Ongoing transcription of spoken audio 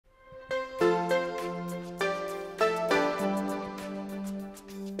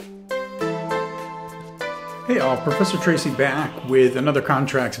Hey all, Professor Tracy back with another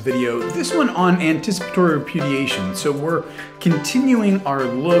contracts video, this one on anticipatory repudiation. So we're continuing our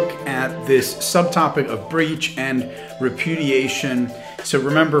look at this subtopic of breach and repudiation. So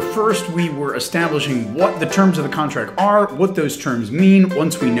remember, first we were establishing what the terms of the contract are, what those terms mean.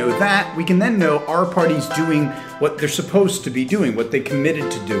 Once we know that, we can then know are parties doing what they're supposed to be doing, what they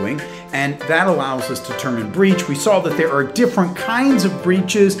committed to doing, and that allows us to determine breach. We saw that there are different kinds of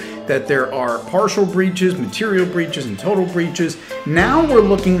breaches, that there are partial breaches, material breaches, and total breaches. Now we're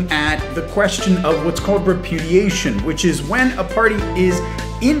looking at the question of what's called repudiation, which is when a party is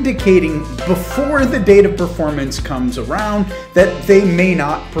indicating before the date of performance comes around that they may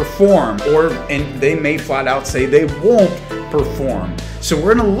not perform, and they may flat out say they won't perform. So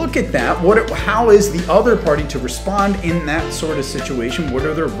we're going to look at that. How is the other party to respond in that sort of situation? What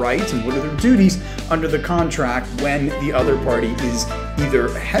are their rights and what are their duties under the contract when the other party is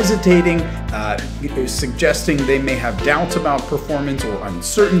either hesitating, suggesting they may have doubts about performance or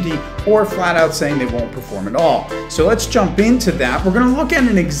uncertainty, or flat out saying they won't perform at all. So let's jump into that. We're going to look at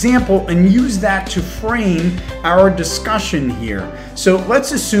an example and use that to frame our discussion here. So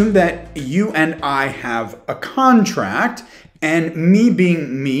let's assume that you and I have a contract. And me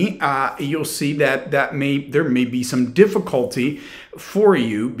being me, you'll see that there may be some difficulty for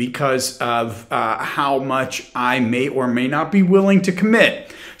you because of how much I may or may not be willing to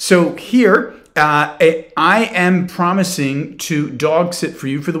commit. So here, I am promising to dog sit for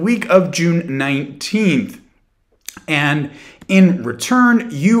you for the week of June 19th. And in return,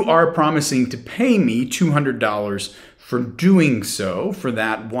 you are promising to pay me $200 for doing so for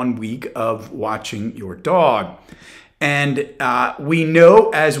that 1 week of watching your dog. And we know,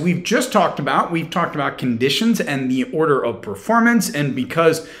 as we've just talked about, conditions and the order of performance. And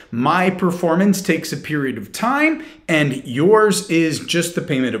because my performance takes a period of time and yours is just the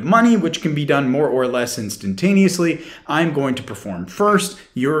payment of money, which can be done more or less instantaneously, I'm going to perform first,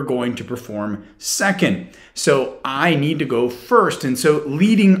 you're going to perform second. So I need to go first. And so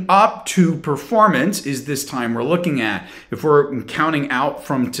leading up to performance is this time we're looking at. If we're counting out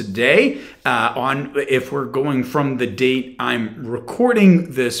from today, if we're going from the date I'm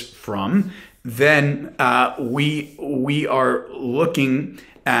recording this from, then we are looking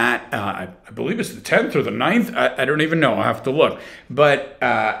at, I believe it's the 10th or the 9th. I don't even know. I'll have to look. But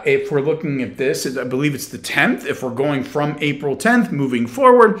if we're looking at this, I believe it's the 10th. If we're going from April 10th moving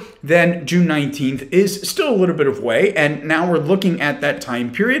forward, then June 19th is still a little bit of way. And now we're looking at that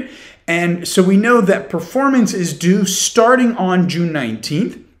time period. And so we know that performance is due starting on June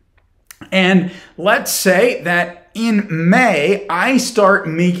 19th. And let's say that in May, I start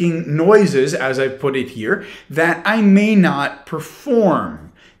making noises, as I put it here, that I may not perform.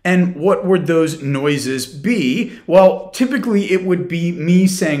 And what would those noises be? Well, typically it would be me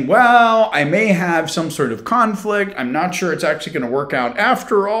saying, well, I may have some sort of conflict. I'm not sure it's actually going to work out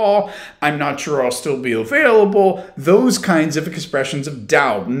after all. I'm not sure I'll still be available. Those kinds of expressions of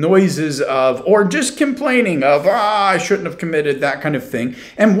doubt, noises of, or just complaining of, I shouldn't have committed, that kind of thing.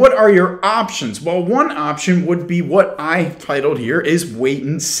 And what are your options? Well, one option would be what I titled here is wait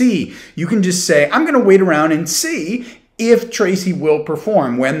and see. You can just say, I'm going to wait around and see if Tracy will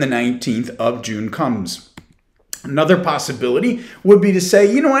perform when the 19th of June comes. Another possibility would be to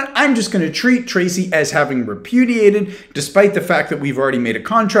say, you know what, I'm just going to treat Tracy as having repudiated, despite the fact that we've already made a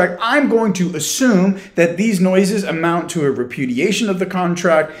contract. I'm going to assume that these noises amount to a repudiation of the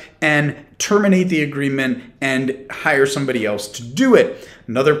contract and terminate the agreement and hire somebody else to do it.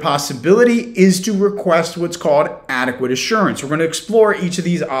 Another possibility is to request what's called adequate assurance. We're going to explore each of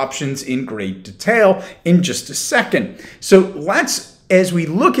these options in great detail in just a second. So as we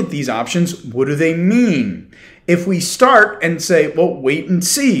look at these options, what do they mean? If we start and say, well, wait and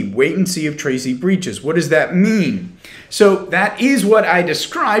see if Tracy breaches, what does that mean? So that is what I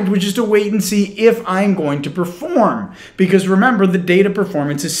described, which is to wait and see if I'm going to perform. Because remember, the date of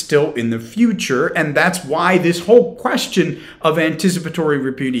performance is still in the future, and that's why this whole question of anticipatory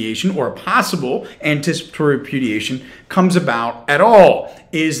repudiation or possible anticipatory repudiation comes about at all,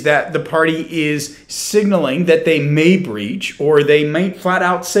 is that the party is signaling that they may breach, or they might flat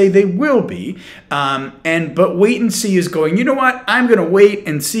out say they will be, but wait and see is going, you know what, I'm going to wait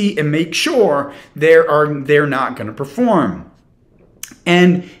and see and make sure they're not going to perform.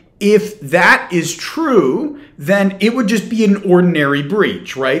 And if that is true, then it would just be an ordinary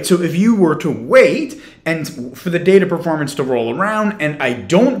breach, right? So if you were to wait and for the date of performance to roll around and I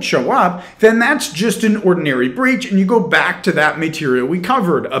don't show up, then that's just an ordinary breach. And you go back to that material we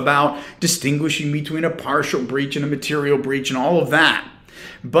covered about distinguishing between a partial breach and a material breach and all of that.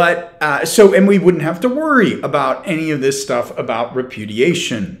 But and we wouldn't have to worry about any of this stuff about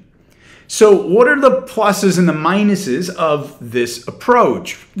repudiation. So what are the pluses and the minuses of this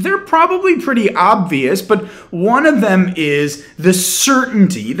approach? They're probably pretty obvious, but one of them is the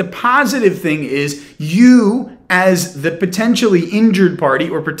certainty. The positive thing is you, as the potentially injured party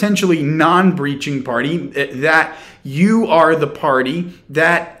or potentially non-breaching party, that you are the party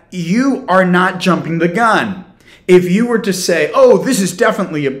that you are not jumping the gun. If you were to say, oh, this is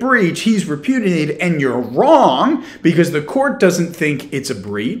definitely a breach, he's repudiated, and you're wrong because the court doesn't think it's a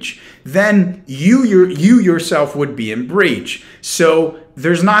breach, then you yourself would be in breach. So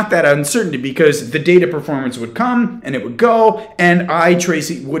there's not that uncertainty because the data performance would come and it would go, and I,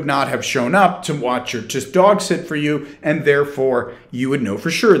 Tracy, would not have shown up to watch or just dog sit for you, and therefore you would know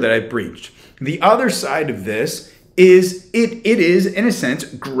for sure that I breached. The other side of this is it is, in a sense,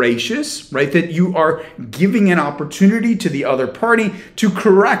 gracious, right? That you are giving an opportunity to the other party to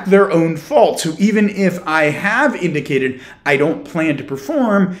correct their own fault. So even if I have indicated I don't plan to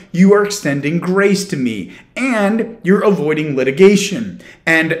perform, you are extending grace to me and you're avoiding litigation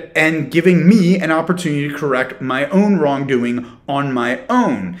and giving me an opportunity to correct my own wrongdoing on my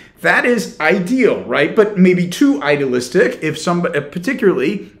own. That is ideal, right? But maybe too idealistic if somebody,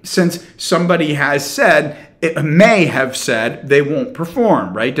 particularly since somebody has said, it may have said they won't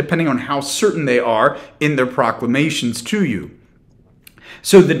perform, right? Depending on how certain they are in their proclamations to you.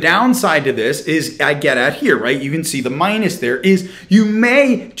 So the downside to this is, I get at here, right? You can see the minus there is you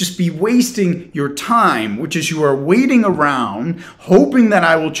may just be wasting your time, which is you are waiting around hoping that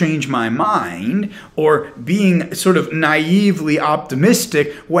I will change my mind or being sort of naively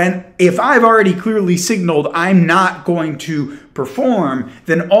optimistic when if I've already clearly signaled I'm not going to perform,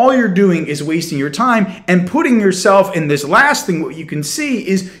 then all you're doing is wasting your time and putting yourself in this last thing. What you can see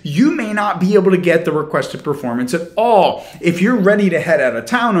is you may not be able to get the requested performance at all. If you're ready to head out of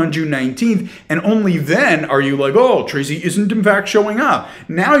town on June 19th and only then are you like, oh, Tracy isn't in fact showing up.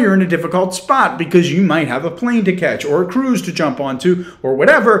 Now you're in a difficult spot because you might have a plane to catch or a cruise to jump onto or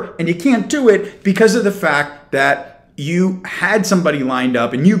whatever, and you can't do it because of the fact that you had somebody lined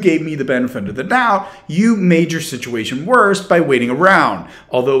up and you gave me the benefit of the doubt. You made your situation worse by waiting around.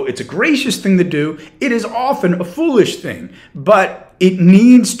 Although it's a gracious thing to do, it is often a foolish thing. But it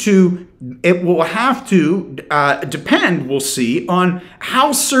will have to depend, we'll see, on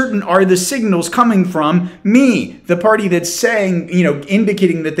how certain are the signals coming from me, the party that's saying,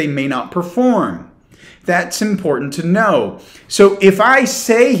 indicating that they may not perform. That's important to know. So if I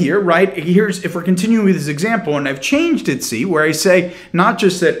say here, right, if we're continuing with this example, and I've changed it, see, where I say not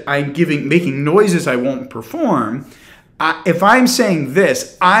just that I'm making noises I won't perform, if I'm saying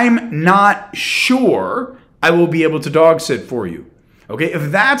this, I'm not sure I will be able to dog sit for you. Okay,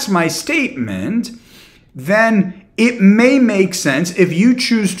 if that's my statement, then it may make sense if you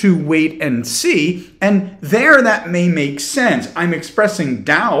choose to wait and see, and there that may make sense. I'm expressing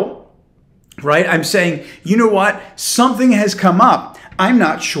doubt. Right? I'm saying, you know what? Something has come up. I'm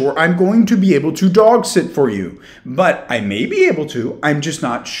not sure I'm going to be able to dog sit for you, but I may be able to. I'm just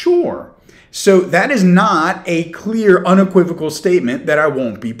not sure. So that is not a clear, unequivocal statement that I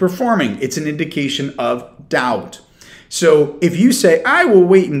won't be performing. It's an indication of doubt. So if you say, I will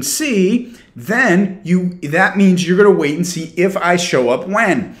wait and see, then that means you're going to wait and see if I show up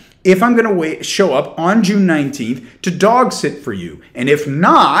when. If I'm going to show up on June 19th to dog sit for you. And if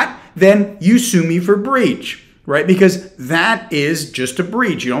not, then you sue me for breach, right? Because that is just a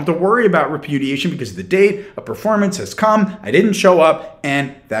breach. You don't have to worry about repudiation because the date of performance has come, I didn't show up,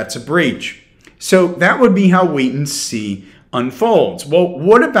 and that's a breach. So that would be how wait and see unfolds. Well,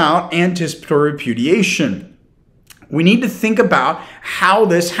 what about anticipatory repudiation? We need to think about how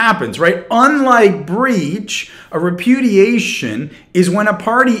this happens, right? Unlike breach, a repudiation is when a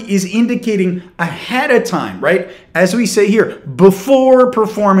party is indicating ahead of time, right? As we say here, before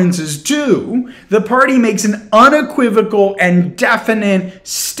performance is due, the party makes an unequivocal and definite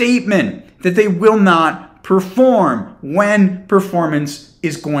statement that they will not perform when performance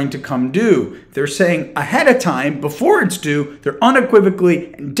is going to come due. They're saying ahead of time, before it's due, they're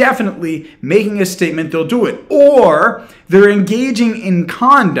unequivocally and definitely making a statement they'll do it. Or they're engaging in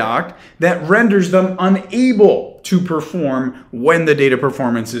conduct that renders them unable to perform when the date of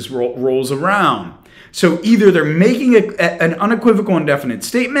performance rolls around. So either they're making an unequivocal and definite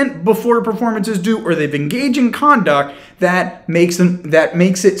statement before performance is due, or they've engaged in conduct that makes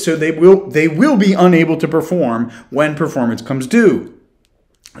it so they will be unable to perform when performance comes due.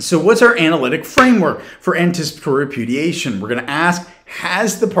 So what's our analytic framework for anticipatory repudiation? We're going to ask,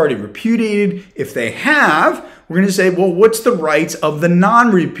 has the party repudiated? If they have, we're going to say, well, what's the rights of the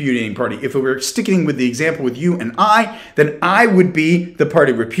non-repudiating party? If we were sticking with the example with you and I, then I would be the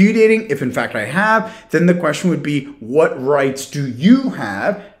party repudiating. If in fact I have, then the question would be, what rights do you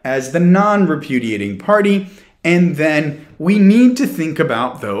have as the non-repudiating party. And then we need to think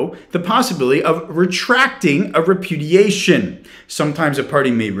about, though, the possibility of retracting a repudiation. Sometimes a party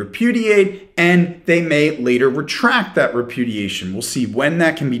may repudiate and they may later retract that repudiation. We'll see when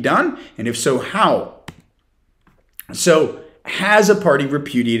that can be done, and if so, how. So, has a party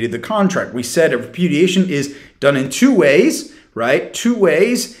repudiated the contract? We said a repudiation is done in two ways, right? Two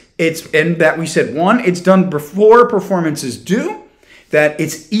ways. And that we said, one, it's done before performance is due, that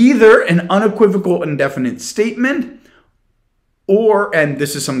it's either an unequivocal indefinite statement or, and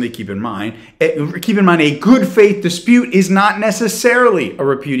this is something to keep in mind, a good faith dispute is not necessarily a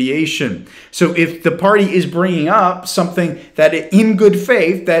repudiation. So if the party is bringing up something that in good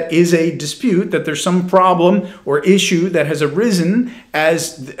faith, that is a dispute, that there's some problem or issue that has arisen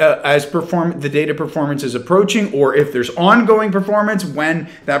as the date of performance is approaching, or if there's ongoing performance when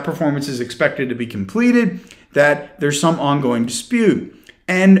that performance is expected to be completed, that there's some ongoing dispute.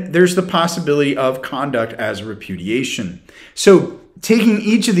 And there's the possibility of conduct as repudiation. So taking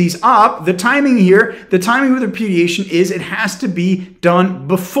each of these up, the timing with repudiation is it has to be done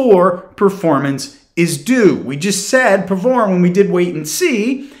before performance is due. We just said before when we did wait and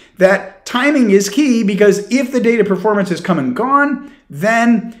see that timing is key, because if the date of performance has come and gone,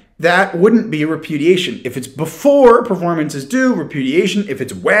 then that wouldn't be a repudiation. If it's before performance is due, repudiation. If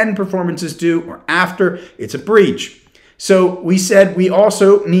it's when performance is due or after, it's a breach. So we said we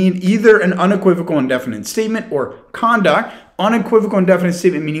also need either an unequivocal indefinite statement or conduct. Unequivocal indefinite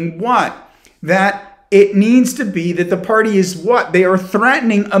statement meaning what? That it needs to be that the party is what? They are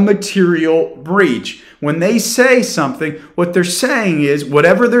threatening a material breach. When they say something, what they're saying is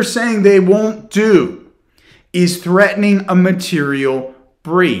whatever they're saying they won't do is threatening a material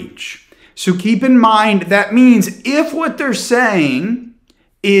breach. So keep in mind that means if what they're saying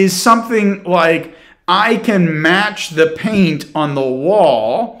is something like, I can match the paint on the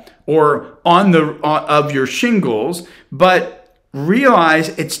wall or on of your shingles, but realize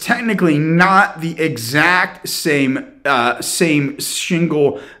it's technically not the exact same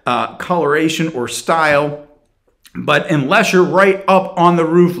shingle coloration or style. But unless you're right up on the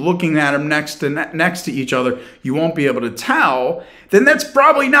roof looking at them next to each other, you won't be able to tell. Then that's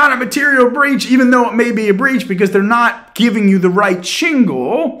probably not a material breach, even though it may be a breach because they're not giving you the right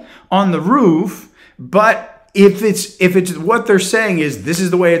shingle on the roof. But if it's what they're saying is this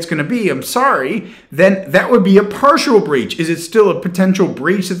is the way it's going to be, I'm sorry, then that would be a partial breach. Is it still a potential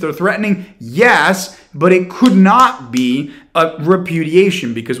breach that they're threatening? Yes, but it could not be a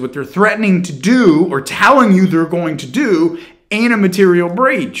repudiation because what they're threatening to do or telling you they're going to do ain't a material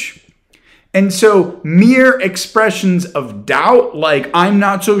breach. And so mere expressions of doubt, like I'm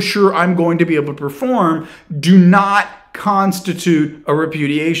not so sure I'm going to be able to perform, do not constitute a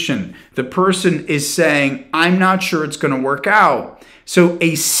repudiation. The person is saying, I'm not sure it's going to work out. So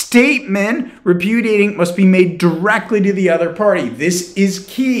a statement repudiating must be made directly to the other party. This is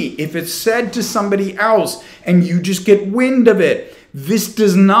key. If it's said to somebody else and you just get wind of it, this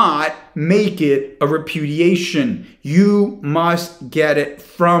does not make it a repudiation. You must get it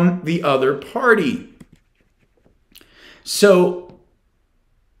from the other party.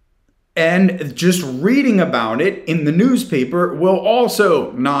 And just reading about it in the newspaper will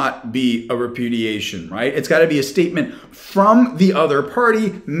also not be a repudiation, right? It's got to be a statement from the other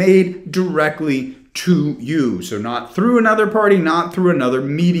party made directly to you. So not through another party, not through another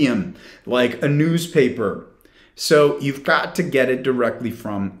medium, like a newspaper. So you've got to get it directly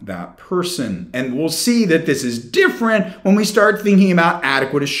from that person. And we'll see that this is different when we start thinking about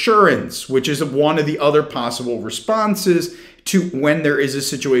adequate assurance, which is one of the other possible responses to when there is a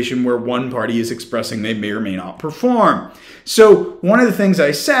situation where one party is expressing they may or may not perform. So one of the things I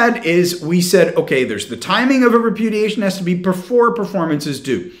said is we said, okay, there's the timing of a repudiation has to be before performance is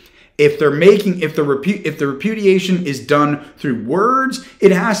due. If the repudiation is done through words,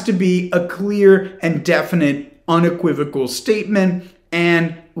 it has to be a clear and definite unequivocal statement.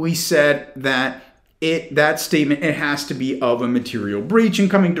 And we said that that statement, it has to be of a material breach and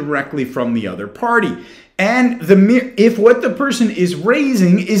coming directly from the other party. And if what the person is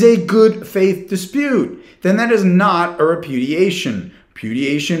raising is a good faith dispute, then that is not a repudiation.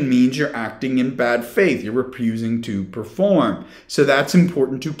 Repudiation means you're acting in bad faith. You're refusing to perform. So that's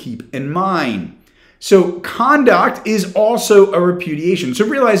important to keep in mind. So conduct is also a repudiation. So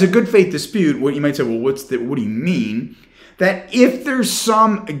realize a good faith dispute, what you might say, well, what do you mean? That if there's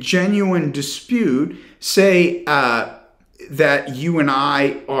some genuine dispute, say, that you and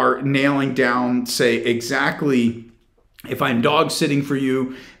I are nailing down, say, exactly, if I'm dog sitting for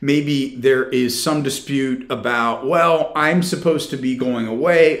you, maybe there is some dispute about, well, I'm supposed to be going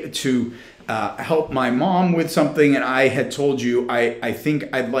away to help my mom with something, and I had told you I think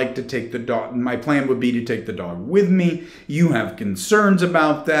I'd like to take the dog. My plan would be to take the dog with me. You have concerns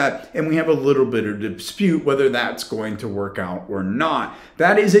about that, and we have a little bit of dispute whether that's going to work out or not.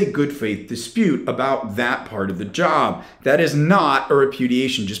 That is a good faith dispute about that part of the job. That is not a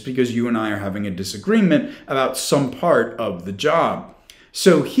repudiation just because you and I are having a disagreement about some part of the job.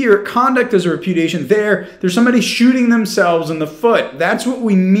 So here, conduct as a repudiation. There's somebody shooting themselves in the foot. That's what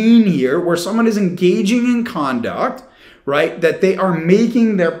we mean here, where someone is engaging in conduct, right, that they are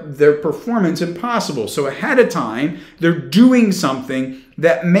making their performance impossible. So ahead of time, they're doing something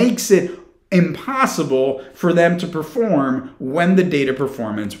that makes it impossible for them to perform when the date of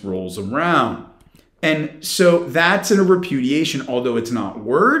performance rolls around. And so that's a repudiation, although it's not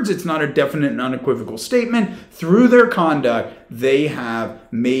words, it's not a definite and unequivocal statement. Through their conduct, they have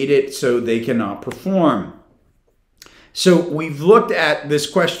made it so they cannot perform. So we've looked at this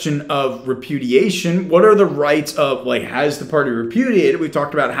question of repudiation. What are the rights of, like, has the party repudiated? We've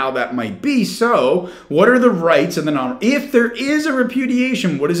talked about how that might be. So what are the rights of the non? If there is a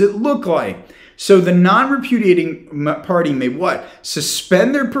repudiation, what does it look like? So the non-repudiating party may what?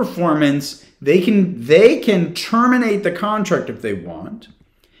 Suspend their performance. They can terminate the contract if they want,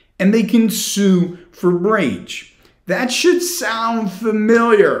 and they can sue for breach. That should sound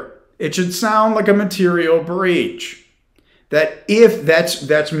familiar. It should sound like a material breach. That if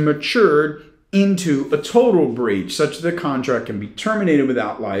that's matured into a total breach, such that the contract can be terminated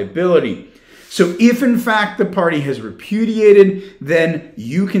without liability. So if in fact the party has repudiated, then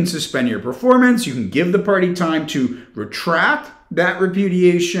you can suspend your performance. You can give the party time to retract that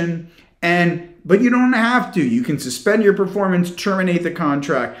repudiation. But you don't have to. You can suspend your performance, terminate the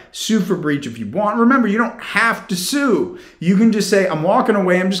contract, sue for breach if you want. Remember, you don't have to sue. You can just say, I'm walking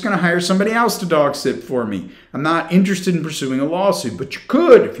away. I'm just going to hire somebody else to dog sit for me. I'm not interested in pursuing a lawsuit. But you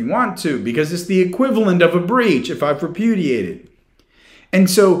could if you want to, because it's the equivalent of a breach if I've repudiated. And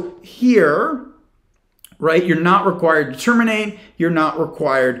so here, right, you're not required to terminate. You're not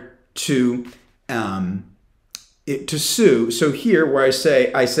required to sue. So here where I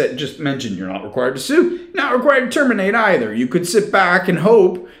just mentioned you're not required to sue, not required to terminate either. You could sit back and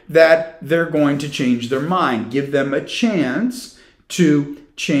hope that they're going to change their mind. Give them a chance to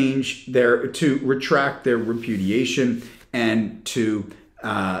to retract their repudiation and to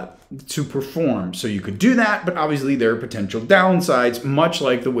perform. So you could do that, but obviously there are potential downsides, much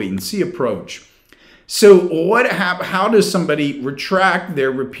like the wait and see approach. So how does somebody retract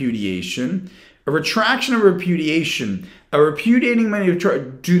their repudiation? A retraction of repudiation, a repudiating may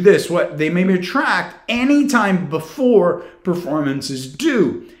do this. They may retract anytime before performance is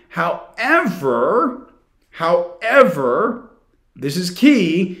due. However, this is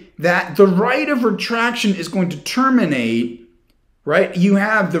key, that the right of retraction is going to terminate, right? You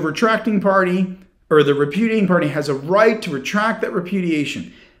have the retracting party, or the repudiating party has a right to retract that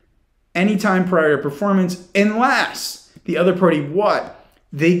repudiation anytime prior to performance, unless the other party what?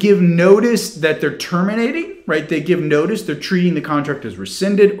 They give notice that they're terminating, right? They give notice they're treating the contract as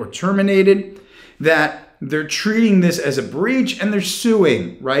rescinded or terminated, that they're treating this as a breach, and they're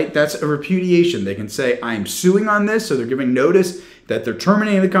suing, right? That's a repudiation. They can say, I'm suing on this, so they're giving notice that they're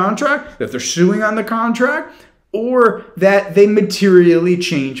terminating the contract, that they're suing on the contract, or that they materially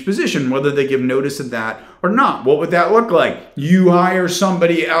change position, whether they give notice of that or not. What would that look like? You hire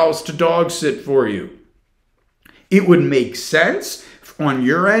somebody else to dog sit for you. It would make sense on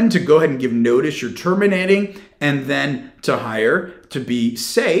your end to go ahead and give notice you're terminating and then to hire to be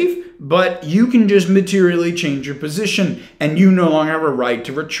safe, but you can just materially change your position and you no longer have a right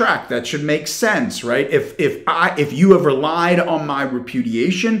to retract. That should make sense, right? If you have relied on my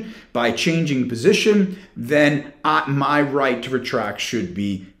repudiation by changing position, then my right to retract should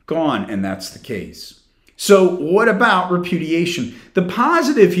be gone, and that's the case. So what about repudiation? The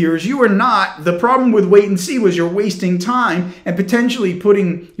positive here is you are not, the problem with wait and see was you're wasting time and potentially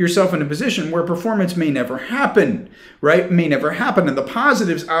putting yourself in a position where performance may never happen, right? May never happen. And the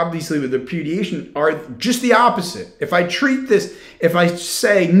positives, obviously, with repudiation are just the opposite. If I treat this, if I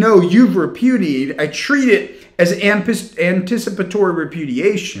say, no, you've repudiated, I treat it as anticipatory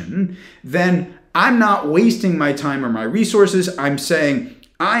repudiation, then I'm not wasting my time or my resources. I'm saying,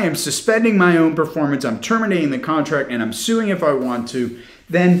 I am suspending my own performance, I'm terminating the contract, and I'm suing if I want to,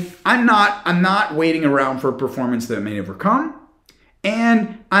 then I'm not waiting around for a performance that may never come.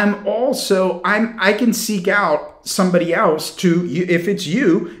 And I can seek out somebody else if it's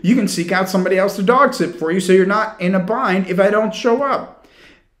you can seek out somebody else to dog sit for you so you're not in a bind if I don't show up.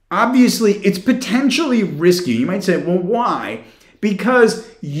 Obviously, it's potentially risky. You might say, well, why? Because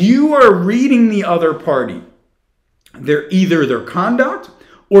you are reading the other party. They're either their conduct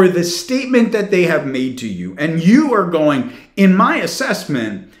or the statement that they have made to you, and you are going, in my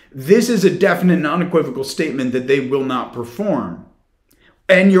assessment, this is a definite and unequivocal statement that they will not perform.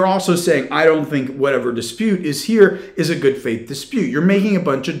 And you're also saying, I don't think whatever dispute is here is a good faith dispute. You're making a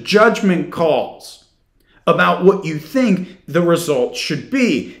bunch of judgment calls about what you think the result should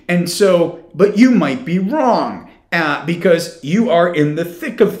be. And so, but you might be wrong because you are in the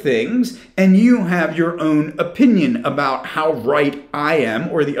thick of things and you have your own opinion about how right I am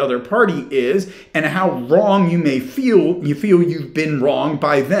or the other party is and how wrong you may feel. You feel you've been wrong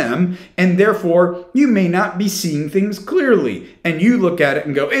by them, and therefore you may not be seeing things clearly. And you look at it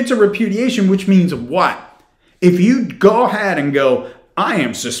and go, it's a repudiation, which means what? If you go ahead and go, I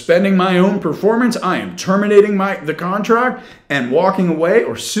am suspending my own performance, I am terminating the contract and walking away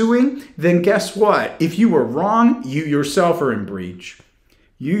or suing, then guess what? If you were wrong, you yourself are in breach.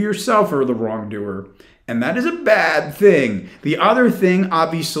 You yourself are the wrongdoer. And that is a bad thing. The other thing,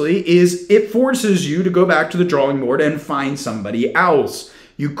 obviously, is it forces you to go back to the drawing board and find somebody else.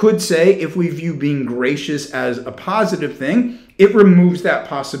 You could say, if we view being gracious as a positive thing, it removes that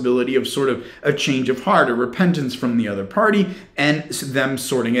possibility of sort of a change of heart, a repentance from the other party, and them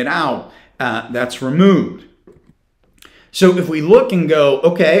sorting it out. That's removed. So if we look and go,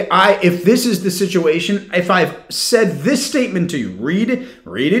 okay, if this is the situation, if I've said this statement to you, read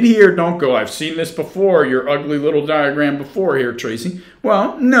it here. Don't go, I've seen this before, your ugly little diagram before here, Tracy.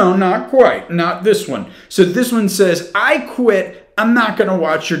 Well, no, not quite. Not this one. So this one says, I quit. I'm not going to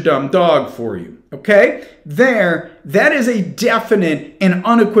watch your dumb dog for you. Okay? That is a definite and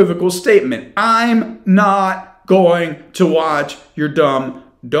unequivocal statement. I'm not going to watch your dumb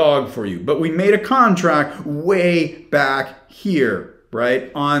dog for you. But we made a contract way back here,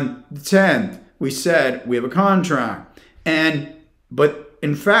 right? On the 10th, we said we have a contract. But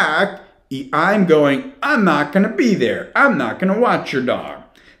in fact, I'm not going to be there. I'm not going to watch your dog.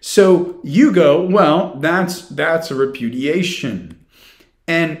 So you go, well, that's a repudiation.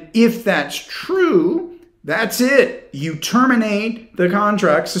 And if that's true, that's it. You terminate the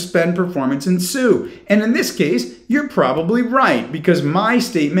contract, suspend performance, and sue. And in this case, you're probably right because my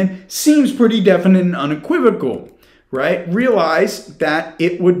statement seems pretty definite and unequivocal, right? Realize that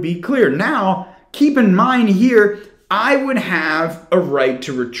it would be clear. Now, keep in mind here, I would have a right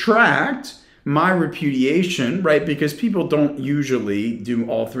to retract my repudiation, right? Because people don't usually do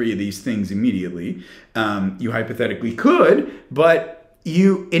all three of these things immediately. You hypothetically could, but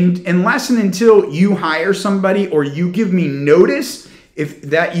unless and until you hire somebody or you give me notice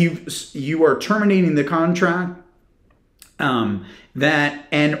you are terminating the contract,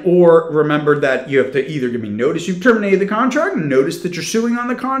 or remember that you have to either give me notice you've terminated the contract, notice that you're suing on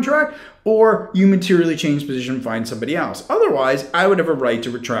the contract, or you materially change position and find somebody else. Otherwise, I would have a right to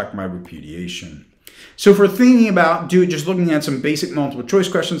retract my repudiation. So for thinking about just looking at some basic multiple choice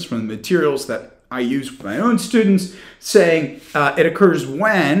questions from the materials that I use with my own students, saying it occurs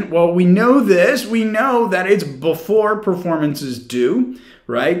when, well, we know this, we know that it's before performance is due,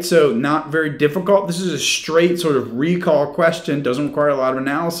 right? So not very difficult. This is a straight sort of recall question, doesn't require a lot of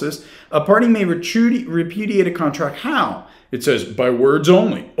analysis. A party may repudiate a contract. How? It says by words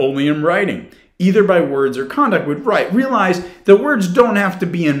only in writing, either by words or conduct. Realize the words don't have to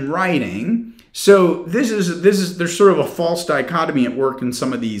be in writing. So there's sort of a false dichotomy at work in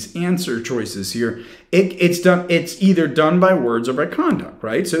some of these answer choices here. It's either done by words or by conduct,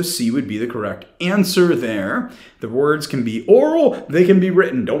 right? So C would be the correct answer there. The words can be oral, they can be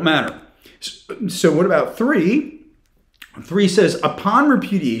written, don't matter. So what about 3? 3 says, upon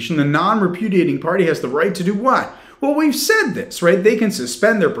repudiation, the non-repudiating party has the right to do what? Well, we've said this, right? They can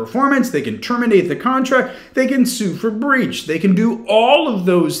suspend their performance, they can terminate the contract, they can sue for breach, they can do all of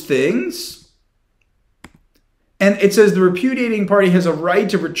those things. And it says the repudiating party has a right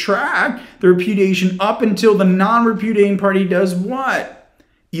to retract the repudiation up until the non-repudiating party does what?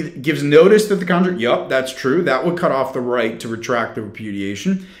 Either gives notice that the contract, yep, that's true. That would cut off the right to retract the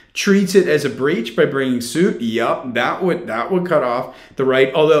repudiation. Treats it as a breach by bringing suit, yep, that would cut off the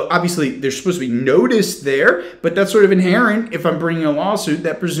right. Although obviously there's supposed to be notice there, but that's sort of inherent. If I'm bringing a lawsuit,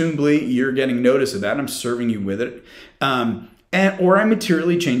 that presumably you're getting notice of that. I'm serving you with it. Or I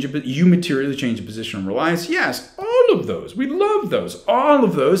materially change it, but you materially change the position of reliance. Yes, all of those. We love those. All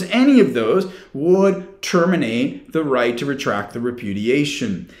of those, any of those would terminate the right to retract the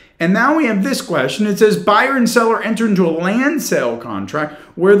repudiation. And now we have this question. It says buyer and seller enter into a land sale contract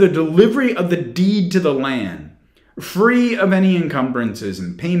where the delivery of the deed to the land free of any encumbrances,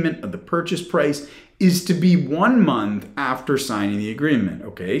 and payment of the purchase price is to be 1 month after signing the agreement.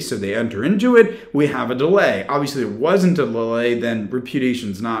 Okay, so they enter into it, we have a delay. Obviously, there wasn't a delay, then repudiation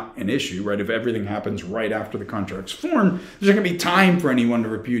is not an issue, right? If everything happens right after the contract's formed, there's not going to be time for anyone to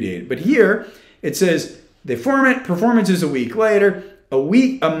repudiate. But here, it says they form it, performance is a week later. A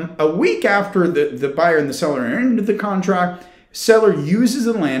week after the buyer and the seller enter into the contract, seller uses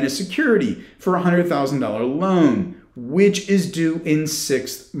the land as security for a $100,000 loan, which is due in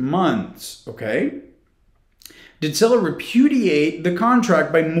 6 months, okay? Did seller repudiate the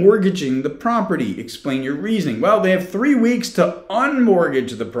contract by mortgaging the property? Explain your reasoning. Well, they have 3 weeks to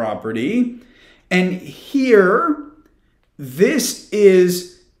unmortgage the property. And here, this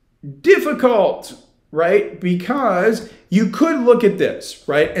is difficult, right? Because you could look at this,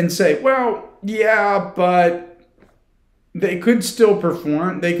 right, and say, well, yeah, but they could still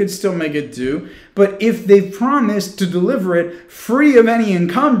perform, they could still make it due. But if they've promised to deliver it free of any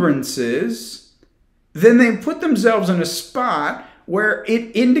encumbrances, then they put themselves in a spot where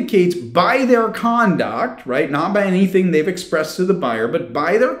it indicates by their conduct, right, not by anything they've expressed to the buyer, but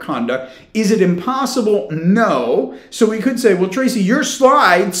by their conduct, is it impossible? No. So we could say, well, Tracy, your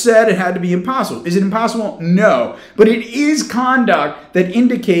slide said it had to be impossible. Is it impossible? No. But it is conduct that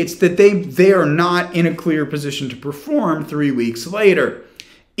indicates that they are not in a clear position to perform 3 weeks later.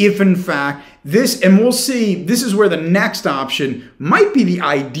 If in fact this, and we'll see, this is where the next option might be the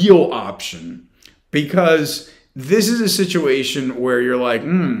ideal option, because this is a situation where you're like,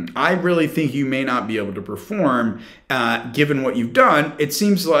 I really think you may not be able to perform given what you've done. It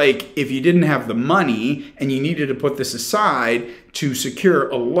seems like if you didn't have the money and you needed to put this aside to secure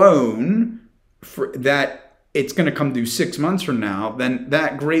a loan for that it's going to come due 6 months from now, then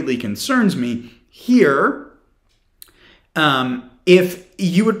that greatly concerns me. Here, if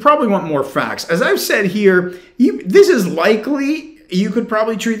you would probably want more facts. As I've said here, this is likely, you could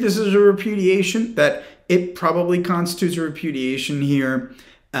probably treat this as a repudiation, that it probably constitutes a repudiation here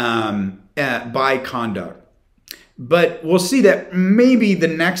by conduct. But we'll see that maybe the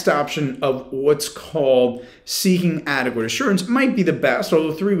next option of what's called seeking adequate assurance might be the best,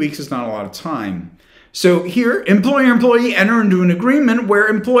 although 3 weeks is not a lot of time. So here, employer-employee enter into an agreement where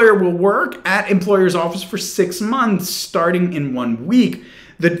employer will work at employer's office for 6 months, starting in 1 week.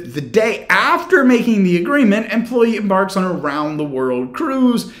 The day after making the agreement, employee embarks on a round-the-world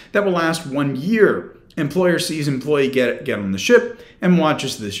cruise that will last 1 year. Employer sees employee get on the ship and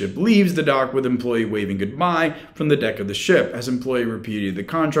watches the ship leaves the dock with employee waving goodbye from the deck of the ship. As employee repudiated the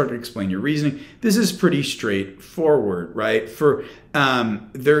contract, explain your reasoning. This is pretty straightforward, right?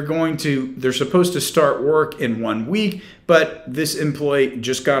 They're supposed to start work in 1 week, but this employee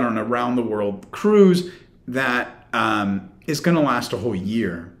just got on a round-the-world cruise that is going to last a whole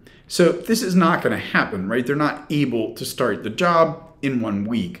year. So this is not going to happen, right? They're not able to start the job in 1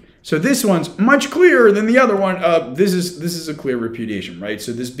 week. So this one's much clearer than the other one. This is a clear repudiation, right?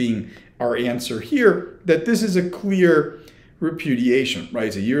 So this being our answer here, that this is a clear repudiation, right?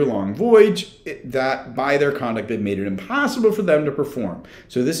 It's a year-long voyage that by their conduct they've made it impossible for them to perform.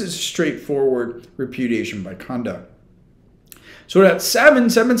 So this is straightforward repudiation by conduct. So at 7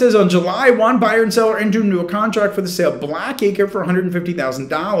 says, on July 1, buyer and seller entered into a contract for the sale of Blackacre for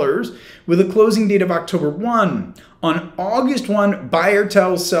 $150,000 with a closing date of October 1. On August 1, buyer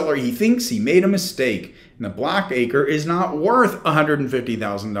tells seller he thinks he made a mistake and the Blackacre is not worth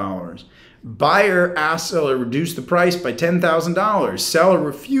 $150,000. Buyer asks seller to reduce the price by $10,000. Seller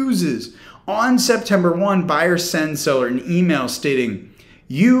refuses. On September 1, buyer sends seller an email stating,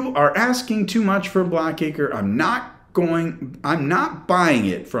 "You are asking too much for Blackacre. I'm not buying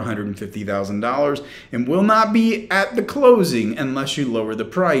it for $150,000 and will not be at the closing unless you lower the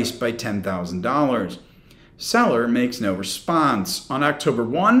price by $10,000. Seller makes no response. On October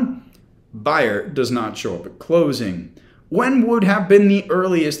 1, buyer does not show up at closing. When would have been the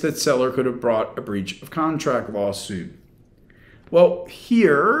earliest that seller could have brought a breach of contract lawsuit? Well,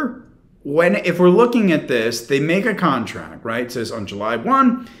 here, if we're looking at this, they make a contract, right? It says on July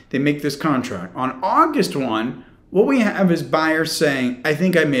 1, they make this contract. On August 1, what we have is buyer saying, I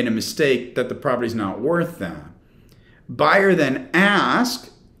think I made a mistake, that the property's not worth that. Buyer then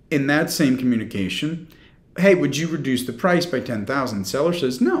asks in that same communication, hey, would you reduce the price by $10,000? Seller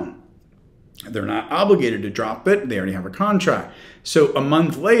says no. They're not obligated to drop it. They already have a contract. So a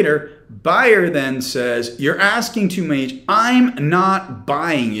month later, buyer then says, you're asking too much. I'm not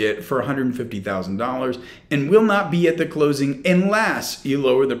buying it for $150,000 and will not be at the closing unless you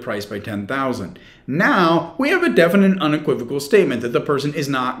lower the price by $10,000. Now we have a definite and unequivocal statement that the person is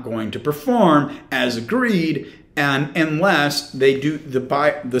not going to perform as agreed, and unless they do,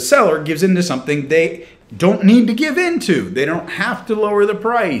 the seller gives into something don't need to give into. They don't have to lower the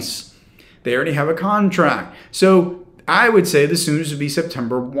price. They already have a contract. So I would say the soonest would be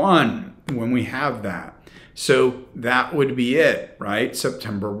September 1 when we have that. So that would be it, right?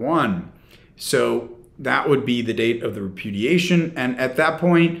 September 1. So that would be the date of the repudiation. And at that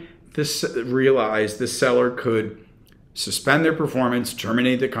point, realize the seller could suspend their performance,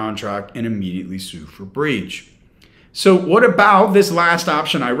 terminate the contract, and immediately sue for breach. So what about this last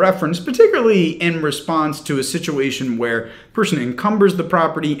option I referenced, particularly in response to a situation where a person encumbers the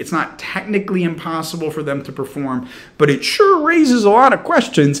property? It's not technically impossible for them to perform, but it sure raises a lot of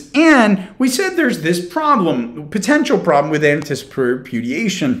questions. And we said there's this problem, potential problem with anticipatory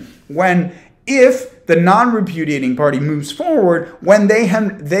repudiation, when if the non-repudiating party moves forward, when they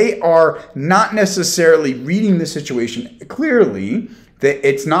are not necessarily reading the situation clearly, that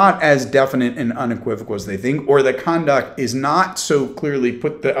it's not as definite and unequivocal as they think, or the conduct is not so clearly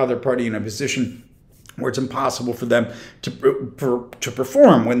put the other party in a position where it's impossible for them to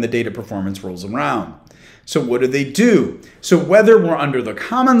perform when the date of performance rolls around. So what do? So whether we're under the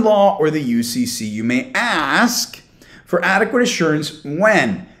common law or the UCC, you may ask for adequate assurance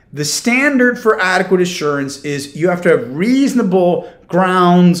when the standard for adequate assurance is you have to have reasonable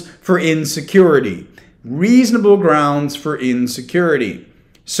grounds for insecurity. Reasonable grounds for insecurity.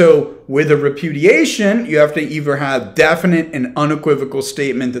 So with a repudiation, you have to either have definite and unequivocal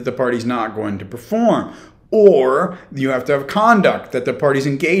statement that the party's not going to perform, or you have to have conduct that the party's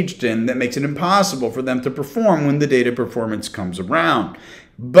engaged in that makes it impossible for them to perform when the date of performance comes around.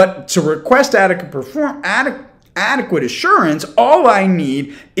 But to request adequate assurance, all I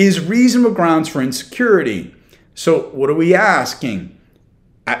need is reasonable grounds for insecurity. So what are we asking?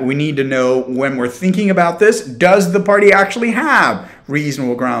 We need to know when we're thinking about this, does the party actually have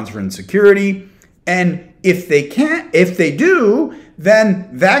reasonable grounds for insecurity? And if they do, then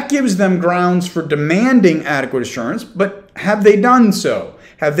that gives them grounds for demanding adequate assurance, but have they done so?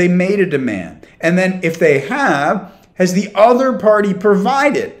 Have they made a demand? And then if they have, has the other party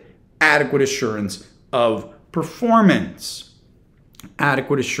provided adequate assurance of performance?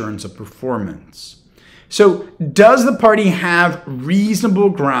 Adequate assurance of performance. So does the party have reasonable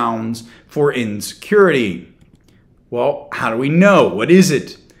grounds for insecurity? Well, how do we know? What is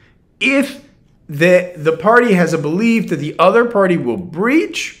it? If the party has a belief that the other party will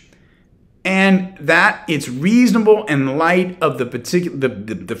breach and that it's reasonable in light of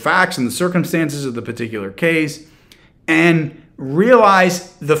the facts and the circumstances of the particular case, and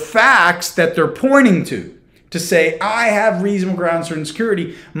realize the facts that they're pointing to say, I have reasonable grounds for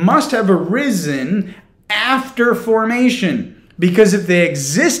insecurity, must have arisen after formation, because if they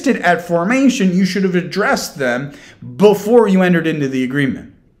existed at formation, you should have addressed them before you entered into the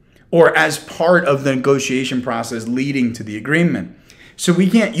agreement or as part of the negotiation process leading to the agreement. So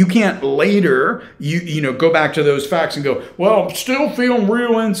you can't later, go back to those facts and go, well, I'm still feeling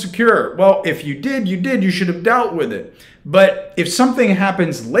real insecure. Well, if you did, you should have dealt with it. But if something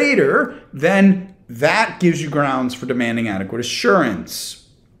happens later, then that gives you grounds for demanding adequate assurance.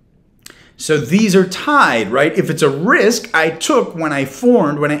 So these are tied, right? If it's a risk I took when I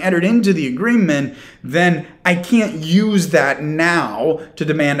entered into the agreement, then I can't use that now to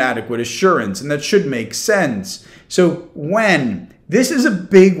demand adequate assurance. And that should make sense. So this is a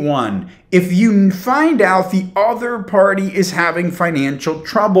big one. If you find out the other party is having financial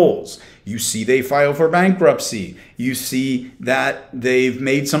troubles, you see they file for bankruptcy, you see that they've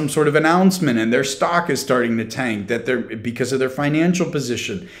made some sort of announcement and their stock is starting to tank because of their financial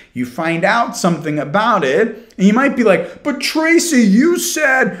position. You find out something about it and you might be like, but Tracy, you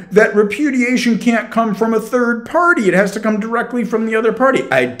said that repudiation can't come from a third party. It has to come directly from the other party.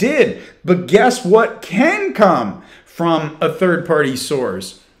 I did, but guess what can come from a third party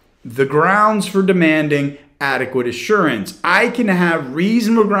source? The grounds for demanding adequate assurance. I can have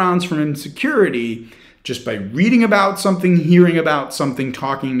reasonable grounds for insecurity just by reading about something, hearing about something,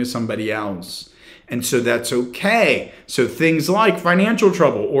 talking to somebody else. And so that's okay. So things like financial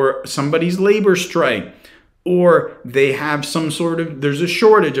trouble or somebody's labor strike, or they have there's a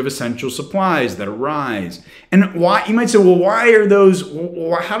shortage of essential supplies that arise. And why, you might say,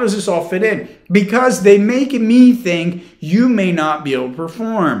 well, how does this all fit in? Because they make me think you may not be able to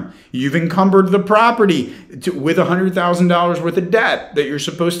perform. You've encumbered the property with $100,000 worth of debt that you're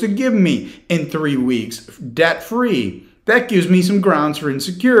supposed to give me in 3 weeks, debt-free. That gives me some grounds for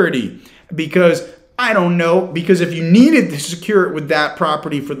insecurity because I don't know, because if you needed to secure it with that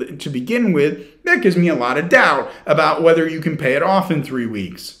property to begin with, that gives me a lot of doubt about whether you can pay it off in 3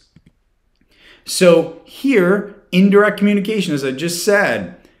 weeks. So here, indirect communication, as I just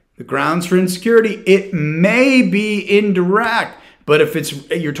said, the grounds for insecurity, it may be indirect, but if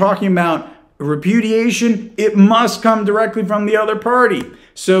you're talking about repudiation, it must come directly from the other party.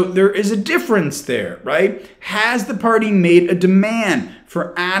 So there is a difference there, right? Has the party made a demand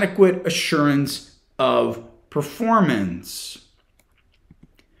for adequate assurance of performance?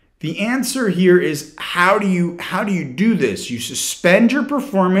 The answer here is how do you do this? You suspend your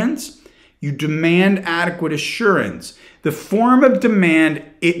performance, you demand adequate assurance. The form of demand,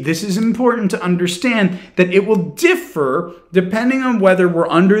 this is important to understand, that it will differ depending on whether we're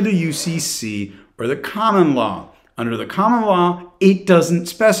under the UCC or the common law. Under the common law, it doesn't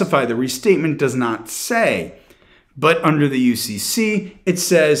specify. The restatement does not say. But under the UCC, it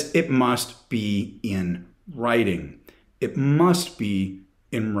says it must be in writing. It must be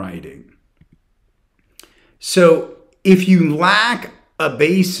in writing. So if you lack a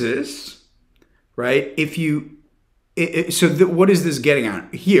basis, right? What is this getting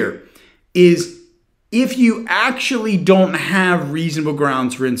at here? Is if you actually don't have reasonable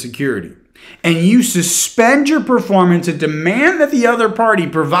grounds for insecurity and you suspend your performance and demand that the other party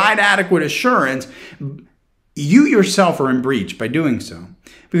provide adequate assurance, you yourself are in breach by doing so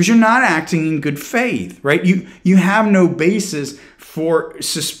because you're not acting in good faith, right? You have no basis for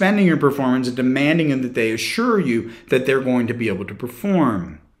suspending your performance and demanding that they assure you that they're going to be able to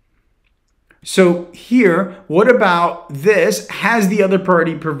perform. So here, what about this? Has the other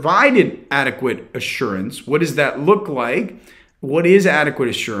party provided adequate assurance? What does that look like? What is adequate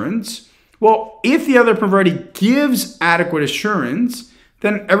assurance? Well, if the other party gives adequate assurance,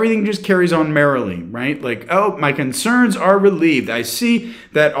 then everything just carries on merrily, right? Like, oh, my concerns are relieved. I see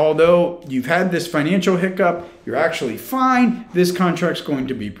that although you've had this financial hiccup, you're actually fine. This contract's going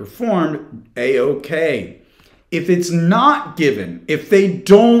to be performed A-okay. If it's not given, if they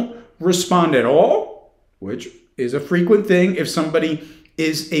don't respond at all, which is a frequent thing, if somebody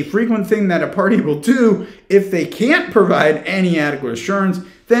is a frequent thing that a party will do, if they can't provide any adequate assurance,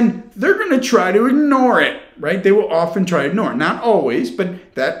 then they're going to try to ignore it, right? They will often try to ignore it. Not always, but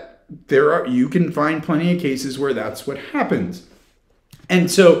you can find plenty of cases where that's what happens. And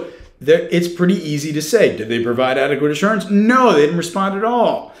so it's pretty easy to say, did they provide adequate assurance? No, they didn't respond at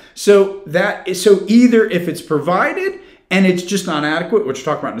all. So either if it's provided and it's just not adequate, which we'll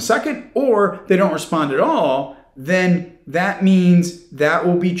talk about in a second, or they don't respond at all, then that means that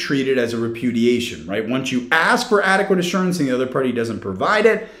will be treated as a repudiation, right? Once you ask for adequate assurance and the other party doesn't provide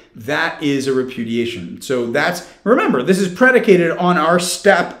it, that is a repudiation. So remember, this is predicated on our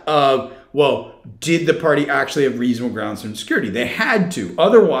step of, well, did the party actually have reasonable grounds for insecurity? They had to.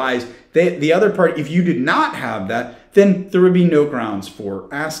 Otherwise, the other party, if you did not have that, then there would be no grounds for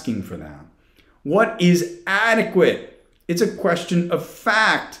asking for that. What is adequate? It's a question of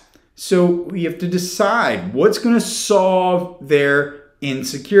fact. So we have to decide what's going to solve their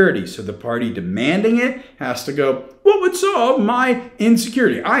insecurity. So the party demanding it has to go, what would solve my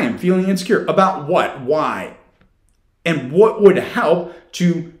insecurity? I am feeling insecure. About what? Why? And what would help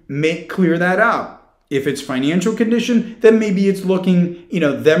to clear that up? If it's financial condition, then maybe it's looking,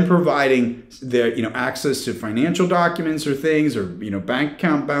 them providing their, access to financial documents or things, or, bank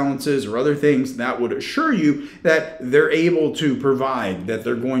account balances or other things that would assure you that they're able to provide, that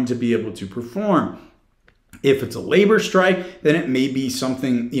they're going to be able to perform. If it's a labor strike, then it may be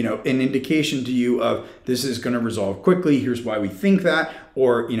something, an indication to you of this is going to resolve quickly. Here's why we think that,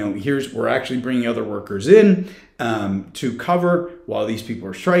 or, we're actually bringing other workers in to cover while these people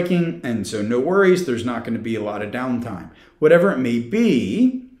are striking. And so no worries, there's not going to be a lot of downtime, whatever it may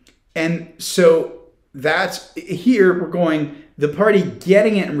be. And so that's here we're going, the party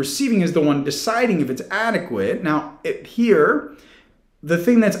getting it and receiving is the one deciding if it's adequate. Now here, the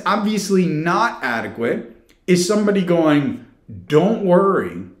thing that's obviously not adequate is somebody going, don't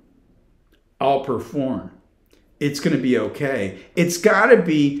worry, I'll perform. It's going to be okay. It's got to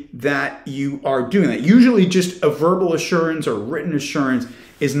be that you are doing that. Usually just a verbal assurance or written assurance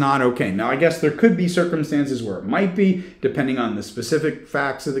is not okay. Now, I guess there could be circumstances where it might be, depending on the specific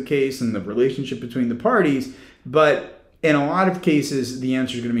facts of the case and the relationship between the parties. But in a lot of cases, the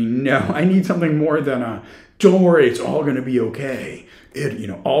answer is going to be no. I need something more than a, don't worry, it's all going to be okay.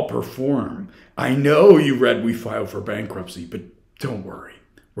 I'll perform. I know you read we filed for bankruptcy, but don't worry,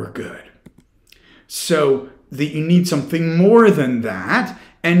 we're good. So you need something more than that.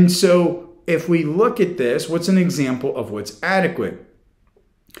 And so if we look at this, what's an example of what's adequate?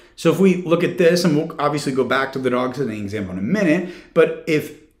 So if we look at this, and we'll obviously go back to the dog sitting example in a minute, but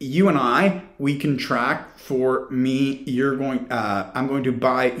if you and I, we contract for me, I'm going to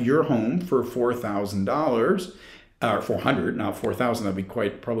buy your home for $4,000. or 400, not 4,000. That'd be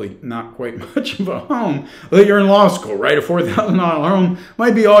probably not quite much of a home. Well, you're in law school, right? A $4,000 home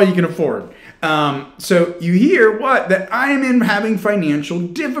might be all you can afford. So you hear what? That I'm in having financial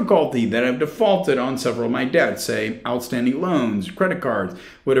difficulty, that I've defaulted on several of my debts, say outstanding loans, credit cards,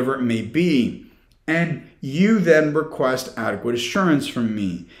 whatever it may be. And you then request adequate assurance from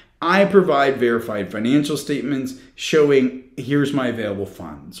me. I provide verified financial statements showing here's my available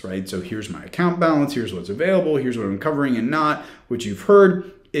funds, right? So here's my account balance, here's what's available, here's what I'm covering and not. What you've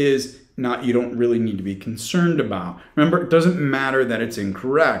heard is not, you don't really need to be concerned about. Remember, it doesn't matter that it's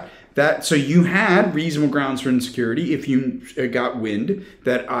incorrect. So you had reasonable grounds for insecurity if you got wind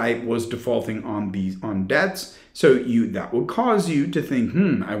that I was defaulting on debts. So that would cause you to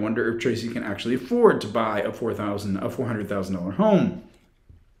think, I wonder if Tracy can actually afford to buy a $400,000 home.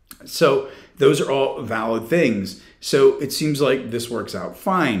 So those are all valid things. So it seems like this works out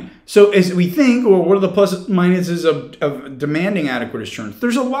fine. So as we think, well, what are the pluses and minuses of demanding adequate assurance?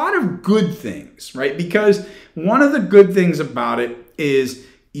 There's a lot of good things, right? Because one of the good things about it is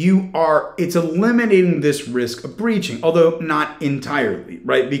it's eliminating this risk of breaching, although not entirely,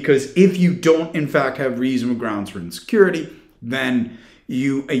 right? Because if you don't, in fact, have reasonable grounds for insecurity, then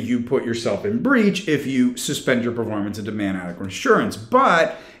you put yourself in breach if you suspend your performance and demand adequate assurance.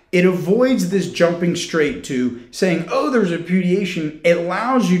 But it avoids this jumping straight to saying, oh, there's repudiation. It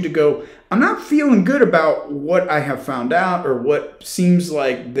allows you to go, I'm not feeling good about what I have found out or what seems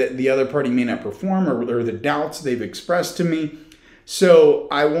like that the other party may not perform or the doubts they've expressed to me. So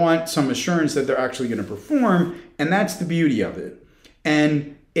I want some assurance that they're actually going to perform, and that's the beauty of it.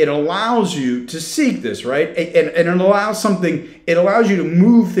 And it allows you to seek this, right? And it allows you to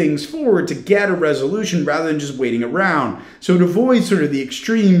move things forward to get a resolution rather than just waiting around. So it avoids sort of the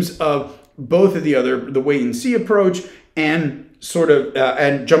extremes of both of the wait and see approach and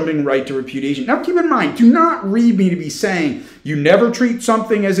and jumping right to repudiation. Now keep in mind, do not read me to be saying you never treat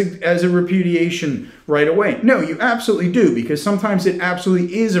something as a repudiation right away. No, you absolutely do, because sometimes it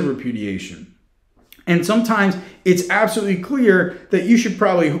absolutely is a repudiation. And sometimes it's absolutely clear that you should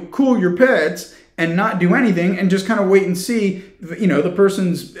probably cool your pits and not do anything and just kind of wait and see, the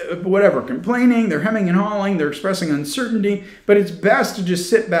person's whatever, complaining, they're hemming and hawing, they're expressing uncertainty, but it's best to just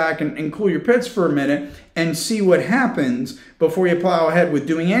sit back and cool your pits for a minute and see what happens before you plow ahead with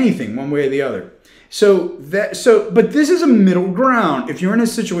doing anything one way or the other. But this is a middle ground. If you're in a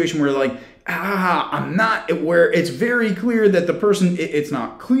situation where like, where it's very clear that the person, it's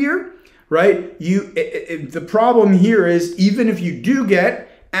not clear, right? The problem here is even if you do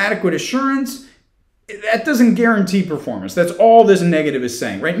get adequate assurance, that doesn't guarantee performance. That's all this negative is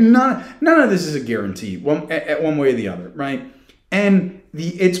saying, right? None of this is a guarantee one way or the other, right? And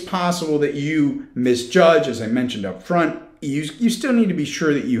it's possible that you misjudge, as I mentioned up front. You still need to be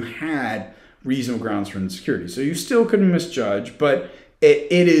sure that you had reasonable grounds for insecurity. So you still could misjudge, but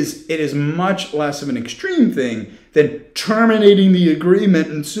it is much less of an extreme thing than terminating the agreement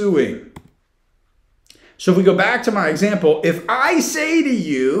and suing. So if we go back to my example, if I say to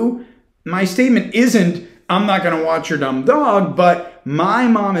you, my statement isn't, I'm not going to watch your dumb dog, but my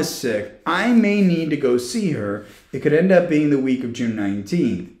mom is sick. I may need to go see her. It could end up being the week of June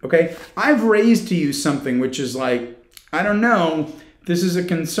 19th. Okay? I've raised to you something which is like, I don't know, this is a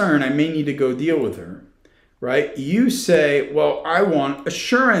concern. I may need to go deal with her. Right? You say, well, I want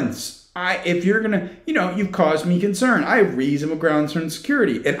assurance. If you're going to, you've caused me concern. I have reasonable grounds for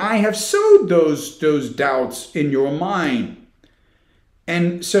insecurity. And I have sowed those doubts in your mind.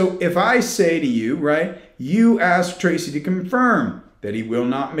 And so if I say to you, right, you ask Tracy to confirm that he will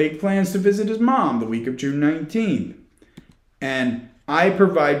not make plans to visit his mom the week of June 19th. And I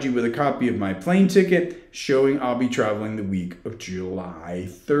provide you with a copy of my plane ticket showing I'll be traveling the week of July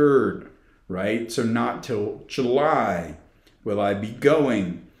 3rd, right? So not till July will I be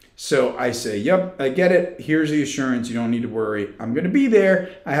going. So I say, yep, I get it. Here's the assurance. You don't need to worry. I'm going to be there.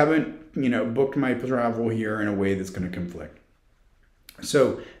 I haven't, booked my travel here in a way that's going to conflict.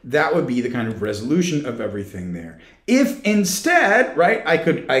 So that would be the kind of resolution of everything there. If instead, right, I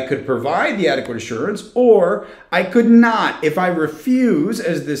could provide the adequate assurance, or I could not. If I refuse,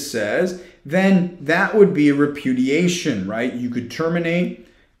 as this says, then that would be a repudiation, right? You could terminate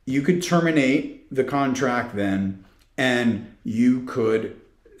the contract then, and you could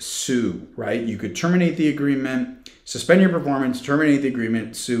sue, right? You could terminate the agreement, suspend your performance, terminate the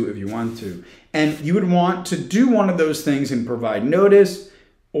agreement, sue if you want to. And you would want to do one of those things and provide notice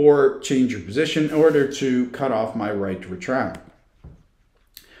or change your position in order to cut off my right to retract.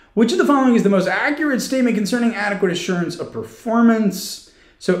 Which of the following is the most accurate statement concerning adequate assurance of performance?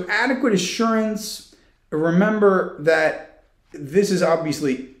 So adequate assurance, remember that this is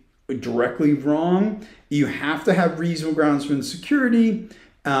obviously directly wrong. You have to have reasonable grounds for insecurity.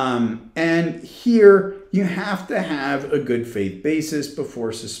 And here you have to have a good faith basis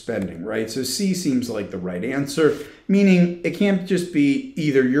before suspending, right? So C seems like the right answer, meaning it can't just be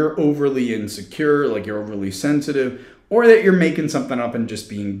either you're overly insecure, like you're overly sensitive, or that you're making something up and just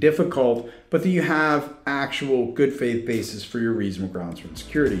being difficult, but that you have actual good faith basis for your reasonable grounds for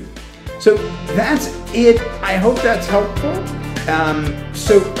insecurity. So that's it. I hope that's helpful.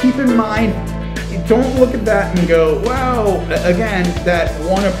 So keep in mind, don't look at that and go, well, again, that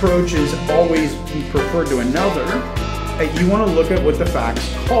one approach is always preferred to another. You want to look at what the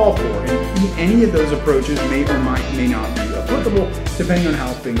facts call for, and any of those approaches may or may not be applicable depending on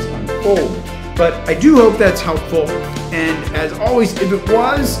how things unfold. But I do hope that's helpful, and as always, if it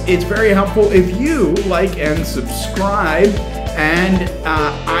was, it's very helpful if you like and subscribe, and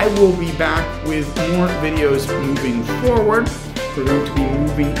I will be back with more videos moving forward. We're going to be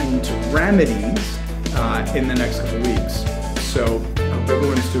moving into remedies in the next couple weeks. So I hope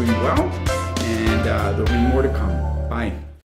everyone's doing well, and there'll be more to come. Bye.